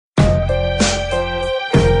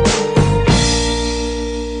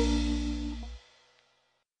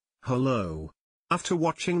Hello. After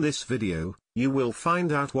watching this video, you will find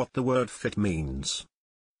out what the word fit means.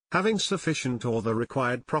 Having sufficient or the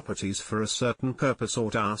required properties for a certain purpose or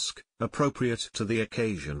task, appropriate to the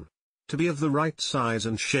occasion. To be of the right size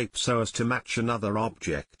and shape so as to match another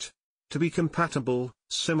object. To be compatible,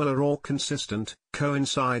 similar or consistent,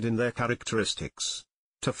 coincide in their characteristics.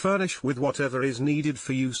 To furnish with whatever is needed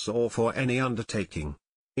for use or for any undertaking.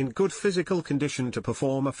 In good physical condition to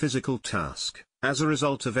perform a physical task, as a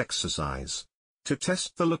result of exercise. To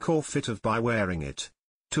test the look or fit of by wearing it.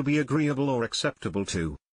 To be agreeable or acceptable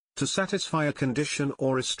to. To satisfy a condition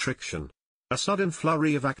or restriction. A sudden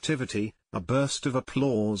flurry of activity, a burst of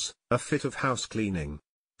applause, a fit of house cleaning.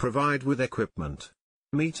 Provide with equipment.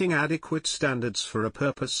 Meeting adequate standards for a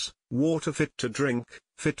purpose, water fit to drink,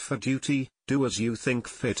 fit for duty, do as you think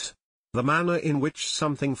fit. The manner in which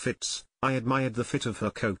something fits. I admired the fit of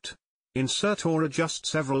her coat. Insert or adjust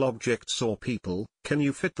several objects or people. Can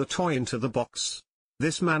you fit the toy into the box?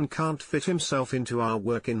 This man can't fit himself into our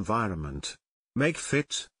work environment. Make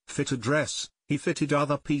fit a dress, he fitted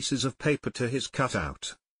other pieces of paper to his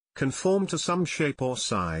cutout. Conform to some shape or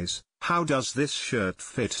size, how does this shirt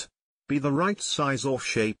fit? Be the right size or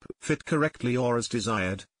shape, fit correctly or as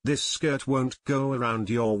desired, this skirt won't go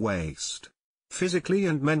around your waist. Physically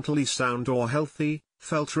and mentally sound or healthy,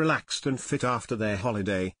 felt relaxed and fit after their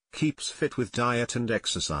holiday, keeps fit with diet and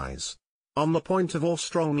exercise. On the point of or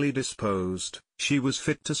strongly disposed, she was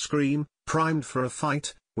fit to scream, primed for a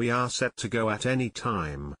fight, we are set to go at any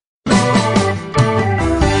time.